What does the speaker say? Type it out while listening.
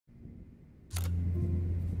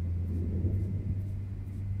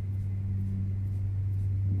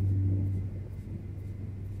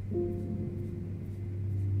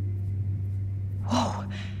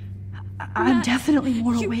I'm definitely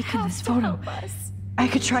more awake in this photo. I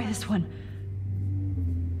could try this one.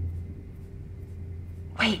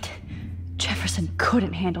 Wait, Jefferson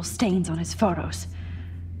couldn't handle stains on his photos.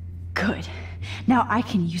 Good. Now I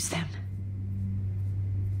can use them.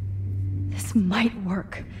 This might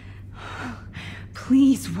work.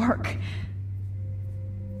 Please work.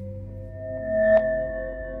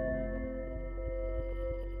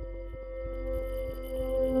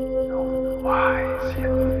 So wise yet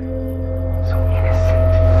so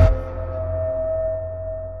innocent.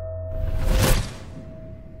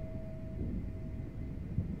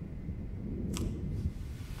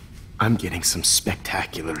 I'm getting some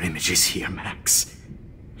spectacular images here, Max.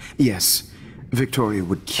 Yes, Victoria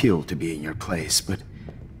would kill to be in your place, but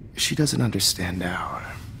she doesn't understand our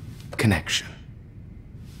connection.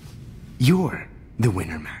 You're the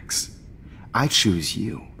winner, Max. I choose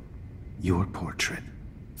you. Your portrait.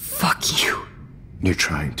 Fuck you. You're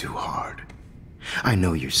trying too hard. I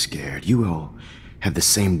know you're scared. You all have the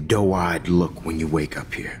same doe-eyed look when you wake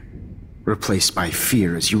up here, replaced by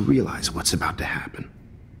fear as you realize what's about to happen.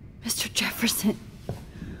 Mr. Jefferson,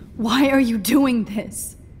 why are you doing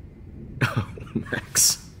this? Oh,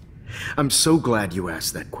 Max. I'm so glad you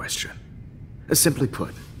asked that question. Simply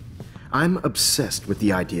put, I'm obsessed with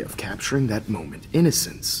the idea of capturing that moment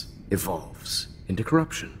innocence evolves into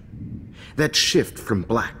corruption. That shift from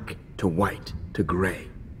black to white to gray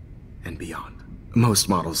and beyond. Most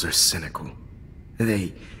models are cynical.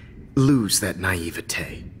 They lose that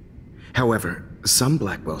naivete. However, some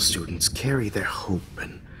Blackwell students carry their hope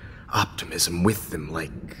and optimism with them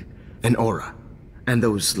like an aura. And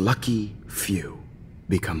those lucky few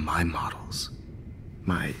become my models.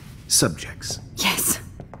 My subjects. Yes.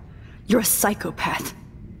 You're a psychopath.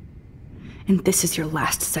 And this is your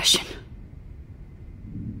last session.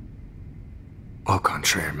 Au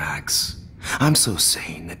contraire, Max. I'm so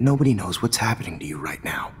sane that nobody knows what's happening to you right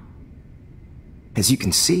now. As you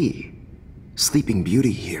can see, Sleeping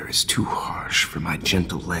Beauty here is too harsh for my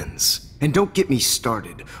gentle lens. And don't get me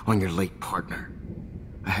started on your late partner.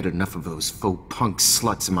 I had enough of those faux punk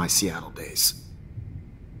sluts in my Seattle days.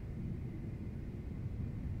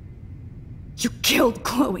 You killed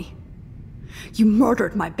Chloe. You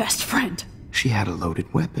murdered my best friend. She had a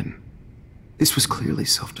loaded weapon. This was clearly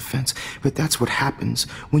self-defense, but that's what happens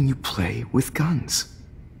when you play with guns.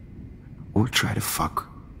 Or try to fuck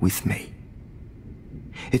with me.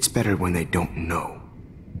 It's better when they don't know.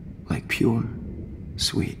 Like pure,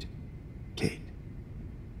 sweet Kate.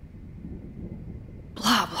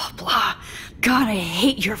 Blah, blah, blah. God, I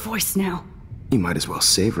hate your voice now. You might as well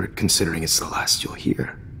savor it, considering it's the last you'll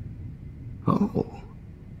hear. Oh.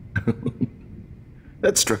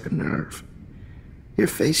 That struck a nerve. Your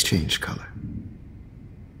face changed color.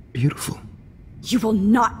 Beautiful. You will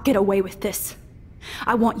not get away with this.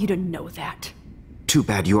 I want you to know that. Too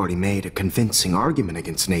bad you already made a convincing argument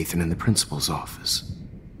against Nathan in the principal's office.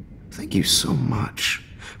 Thank you so much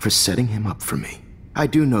for setting him up for me. I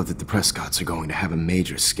do know that the Prescotts are going to have a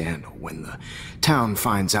major scandal when the town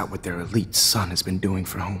finds out what their elite son has been doing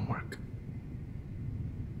for homework.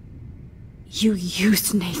 You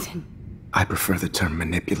used Nathan. I prefer the term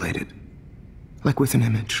manipulated. Like with an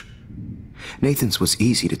image. Nathan's was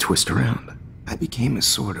easy to twist around. I became a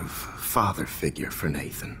sort of father figure for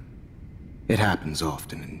Nathan. It happens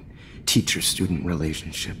often in teacher-student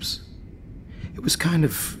relationships. It was kind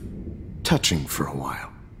of touching for a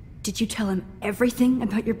while. Did you tell him everything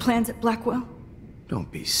about your plans at Blackwell?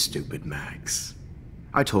 Don't be stupid, Max.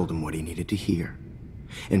 I told him what he needed to hear.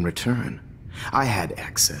 In return, I had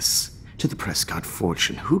access to the Prescott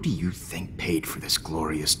fortune. Who do you think paid for this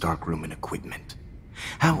glorious darkroom and equipment?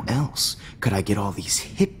 How else could I get all these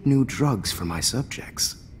hip new drugs for my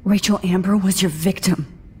subjects? Rachel Amber was your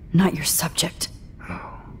victim, not your subject.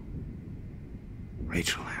 Oh.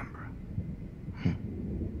 Rachel Amber.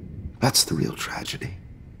 That's the real tragedy.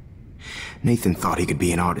 Nathan thought he could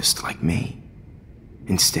be an artist like me.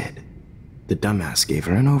 Instead, the dumbass gave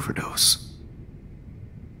her an overdose.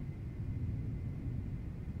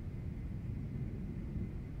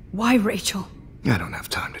 Why Rachel? I don't have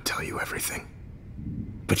time to tell you everything.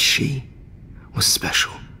 But she was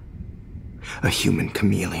special. A human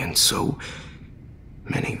chameleon, so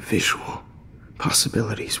many visual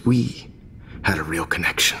possibilities. We had a real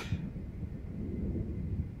connection.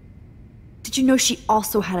 Did you know she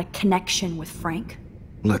also had a connection with Frank?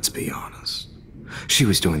 Let's be honest. She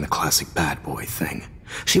was doing the classic bad boy thing.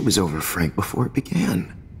 She was over Frank before it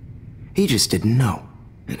began. He just didn't know.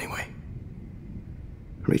 Anyway,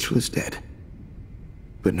 Rachel is dead.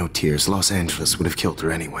 But no tears. Los Angeles would have killed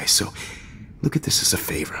her anyway, so look at this as a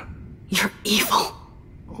favor. You're evil.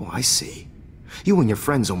 Oh, I see. You and your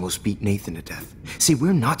friends almost beat Nathan to death. See,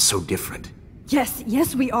 we're not so different.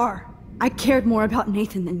 Yes, we are. I cared more about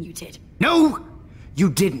Nathan than you did. No, you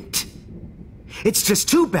didn't. It's just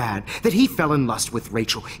too bad that he fell in lust with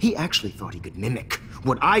Rachel. He actually thought he could mimic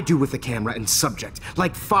what I do with the camera and subject,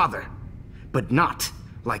 like father, but not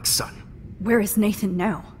like son. Where is Nathan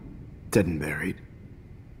now? Dead and buried.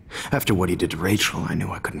 After what he did to Rachel, I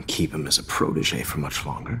knew I couldn't keep him as a protege for much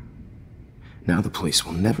longer. Now the police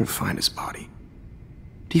will never find his body.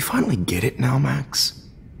 Do you finally get it now, Max?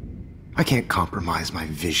 I can't compromise my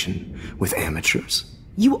vision with amateurs.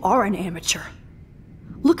 You are an amateur.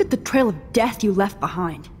 Look at the trail of death you left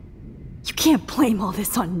behind. You can't blame all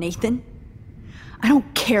this on Nathan. I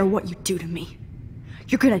don't care what you do to me.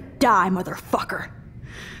 You're gonna die, motherfucker.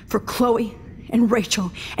 For Chloe and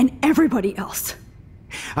Rachel and everybody else.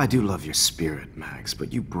 I do love your spirit, Max,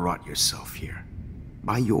 but you brought yourself here.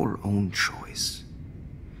 By your own choice.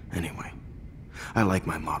 Anyway, I like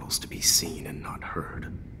my models to be seen and not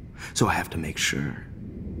heard. So I have to make sure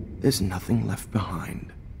there's nothing left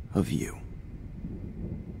behind of you.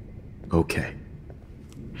 Okay.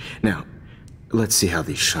 Now, let's see how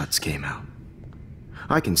these shots came out.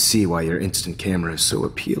 I can see why your instant camera is so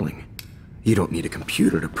appealing. You don't need a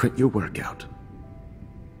computer to print your work out.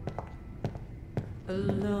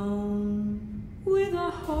 Alone with a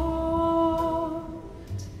heart.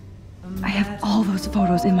 I have all those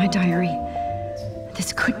photos in my diary.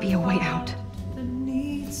 This could be a way out.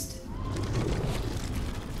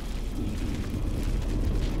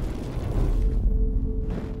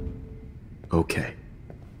 Okay.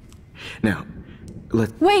 Now,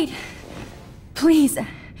 Wait! Please,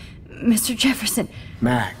 Mr. Jefferson.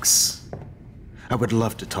 Max, I would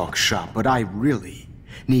love to talk shop, but I really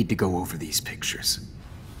need to go over these pictures.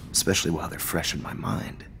 Especially while they're fresh in my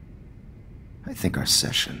mind. I think our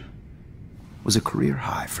session was a career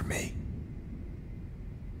high for me.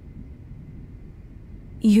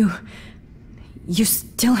 You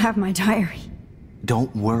still have my diary.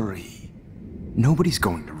 Don't worry. Nobody's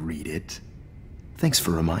going to read it. Thanks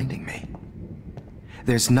for reminding me.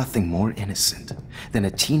 There's nothing more innocent than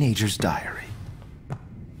a teenager's diary.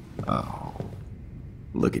 Oh,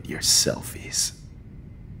 look at your selfies.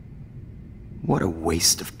 What a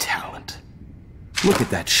waste of talent. Look at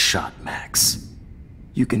that shot, Max.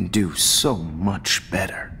 You can do so much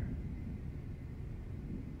better.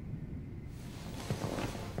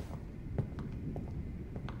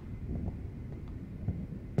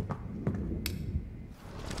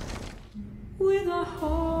 With a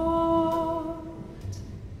heart,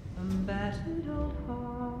 a battered old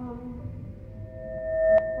heart.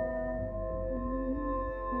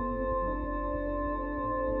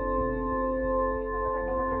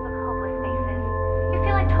 Images of hopeless faces. You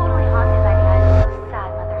feel like totally haunted by the eyes of those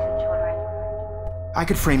sad mothers and children. I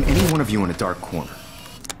could frame any one of you in a dark corner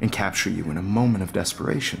and capture you in a moment of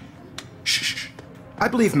desperation. Shh. I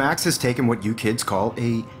believe Max has taken what you kids call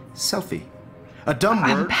a selfie. A dumb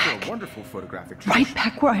I'm word back. for a wonderful photographic Right tradition.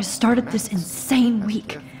 back where I started this insane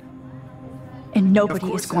week. And nobody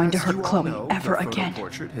is going to hurt Chloe ever again.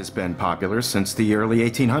 Portrait has been popular since the early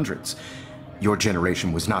 1800s. Your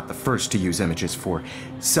generation was not the first to use images for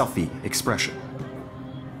selfie expression.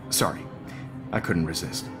 Sorry, I couldn't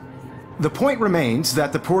resist. The point remains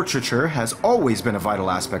that the portraiture has always been a vital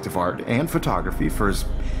aspect of art and photography for as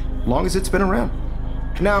long as it's been around.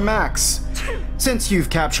 Now, Max, since you've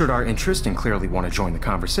captured our interest and clearly want to join the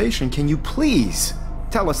conversation, can you please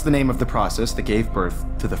tell us the name of the process that gave birth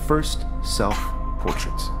to the first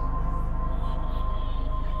self-portraits?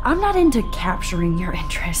 I'm not into capturing your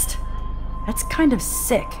interest. That's kind of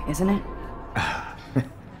sick, isn't it?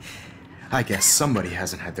 I guess somebody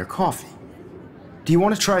hasn't had their coffee. Do you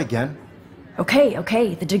want to try again? Okay,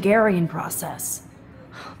 the Daguerrean process.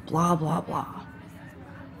 Blah, blah, blah.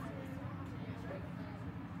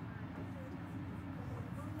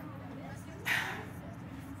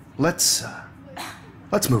 Let's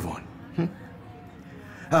move on.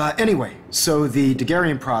 Anyway, so the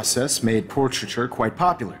Daguerrean process made portraiture quite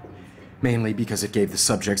popular, mainly because it gave the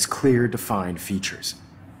subjects clear, defined features.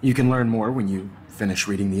 You can learn more when you finish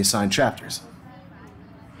reading the assigned chapters.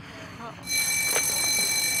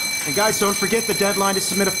 And guys, don't forget the deadline to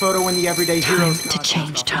submit a photo in the Everyday Heroes To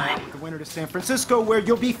change time. the winner to San Francisco, where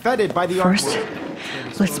you'll be feted by the First,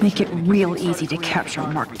 artwork. let's make it real easy to capture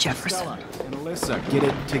Mark Jefferson. And Alyssa, get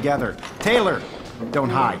it together. Taylor, don't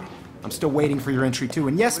hide. I'm still waiting for your entry too.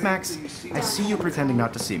 And yes, Max, I see you pretending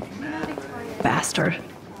not to see me. Bastard.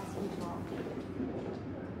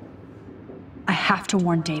 I have to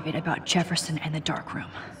warn David about Jefferson and the dark room.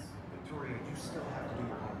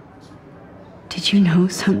 Did Did you know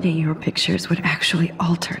someday your pictures would actually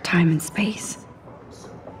alter time and space?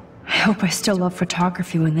 I hope I still love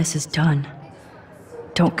photography when this is done.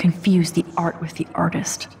 Don't confuse the art with the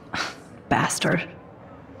artist. Bastard.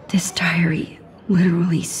 This diary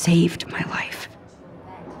literally saved my life.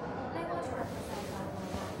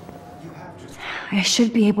 I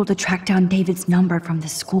should be able to track down David's number from the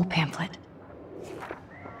school pamphlet.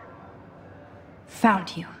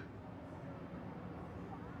 Found you.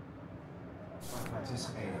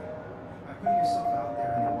 Participating by putting yourself out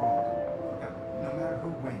there in the world. No matter who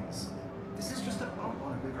wins, this is just a bump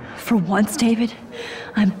on a bigger. For once, David,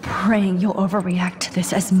 I'm praying you'll overreact to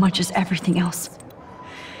this as much as everything else.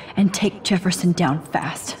 And take Jefferson down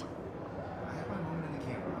fast. I have my moment in the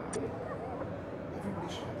camera.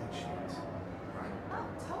 Everybody should have that chance, right? Oh,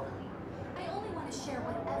 totally. I only want to share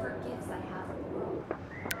whatever gifts I have with the world.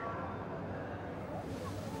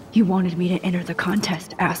 You wanted me to enter the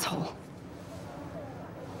contest, asshole.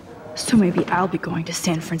 So maybe I'll be going to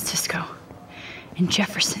San Francisco. And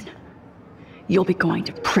Jefferson, you'll be going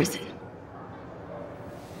to prison.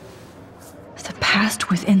 The past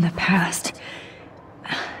within the past.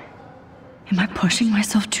 Am I pushing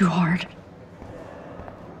myself too hard?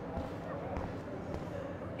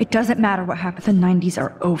 It doesn't matter what happened. The 90s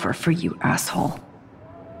are over for you, asshole.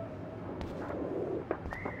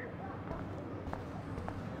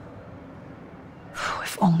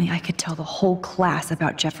 If only I could tell the whole class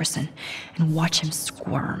about Jefferson and watch him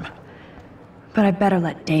squirm. But I better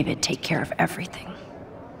let David take care of everything.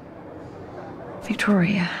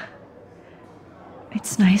 Victoria,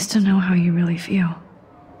 it's nice to know how you really feel.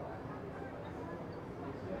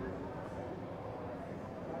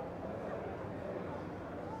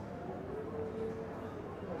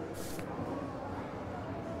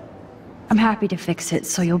 I'm happy to fix it,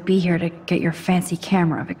 so you'll be here to get your fancy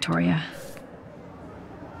camera, Victoria.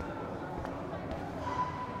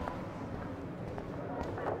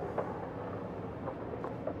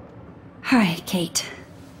 Hi, Kate.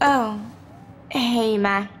 Oh, hey,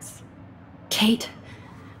 Max. Kate,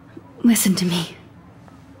 listen to me.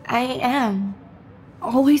 I am.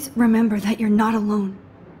 Always remember that you're not alone.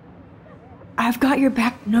 I've got your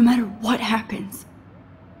back no matter what happens.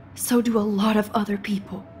 So do a lot of other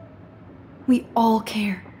people. We all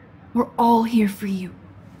care. We're all here for you.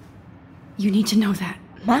 You need to know that.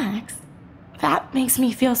 Max, that makes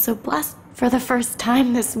me feel so blessed for the first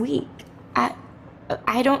time this week.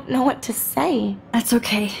 I don't know what to say. That's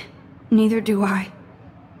okay. Neither do I.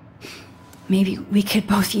 Maybe we could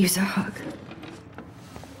both use a hug.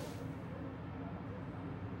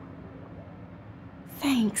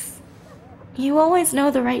 Thanks. You always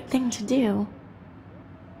know the right thing to do.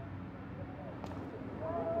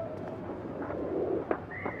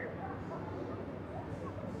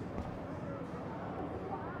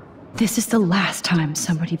 This is the last time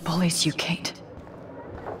somebody bullies you, Kate.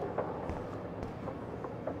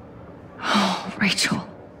 Oh, Rachel.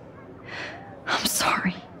 I'm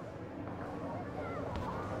sorry.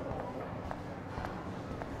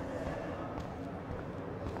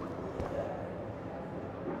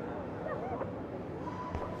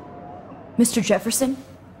 Mr. Jefferson?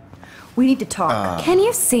 We need to talk. Can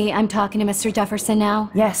you see I'm talking to Mr. Jefferson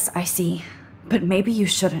now? Yes, I see. But maybe you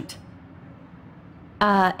shouldn't.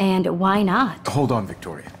 And why not? Hold on,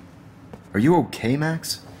 Victoria. Are you okay,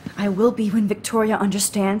 Max? I will be when Victoria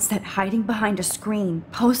understands that hiding behind a screen,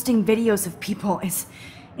 posting videos of people is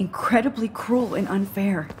incredibly cruel and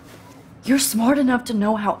unfair. You're smart enough to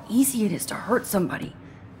know how easy it is to hurt somebody,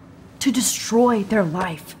 to destroy their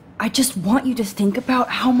life. I just want you to think about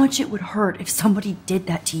how much it would hurt if somebody did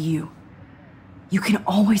that to you. You can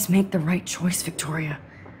always make the right choice, Victoria.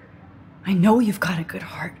 I know you've got a good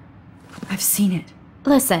heart. I've seen it.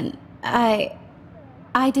 Listen, I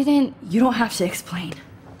didn't... You don't have to explain.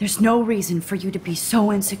 There's no reason for you to be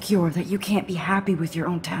so insecure that you can't be happy with your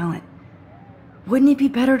own talent. Wouldn't it be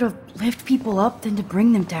better to lift people up than to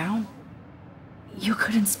bring them down? You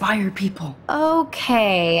could inspire people.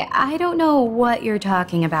 Okay, I don't know what you're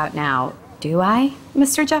talking about now. Do I,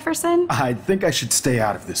 Mr. Jefferson? I think I should stay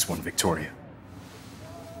out of this one, Victoria.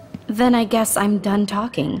 Then I guess I'm done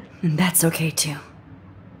talking. And that's okay too.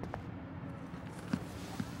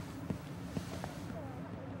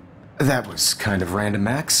 That was kind of random,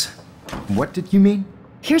 Max. What did you mean?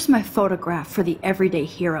 Here's my photograph for the Everyday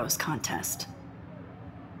Heroes contest.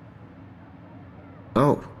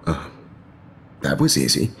 Oh, that was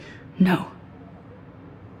easy. No.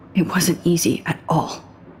 It wasn't easy at all.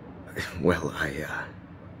 Well,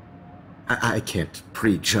 I can't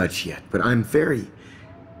prejudge yet, but I'm very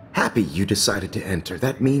happy you decided to enter.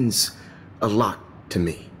 That means a lot to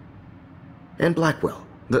me. And Blackwell,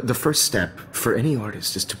 The first step for any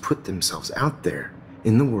artist is to put themselves out there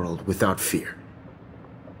in the world without fear.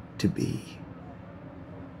 To be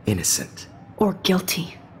innocent. Or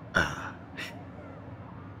guilty.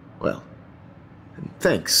 Well,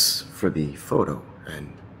 thanks for the photo,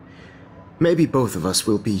 and maybe both of us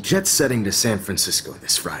will be jet-setting to San Francisco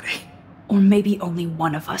this Friday. Or maybe only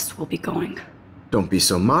one of us will be going. Don't be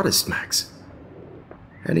so modest, Max.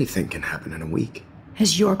 Anything can happen in a week.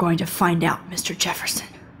 As you're going to find out, Mr. Jefferson.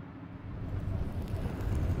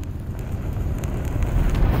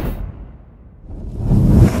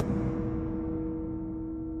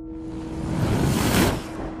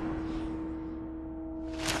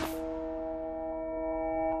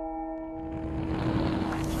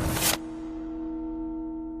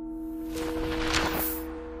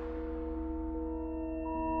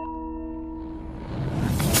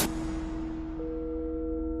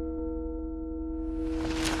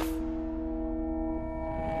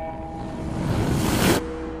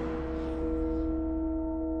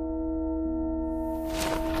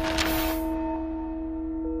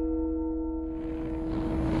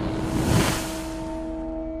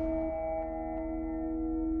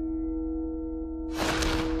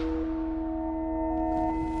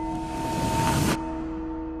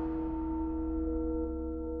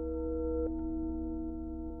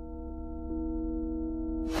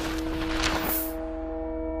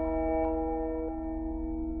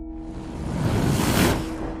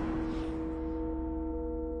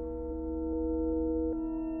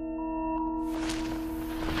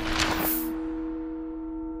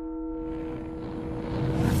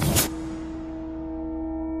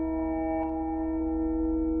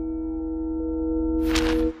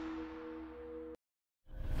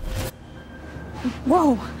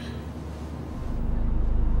 Whoa!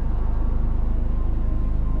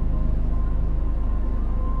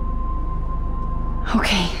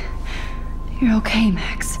 Okay. You're okay,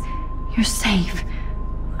 Max. You're safe.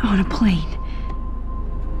 On a plane.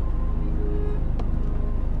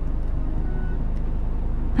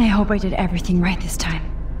 I hope I did everything right this time.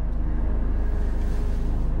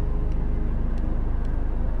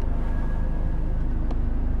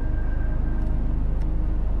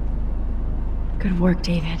 Good work,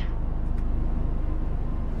 David.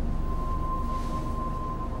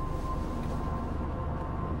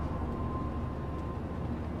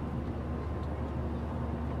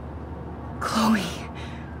 Chloe.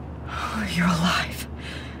 Oh, you're alive.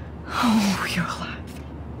 Oh, you're alive.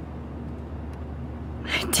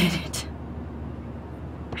 I did it.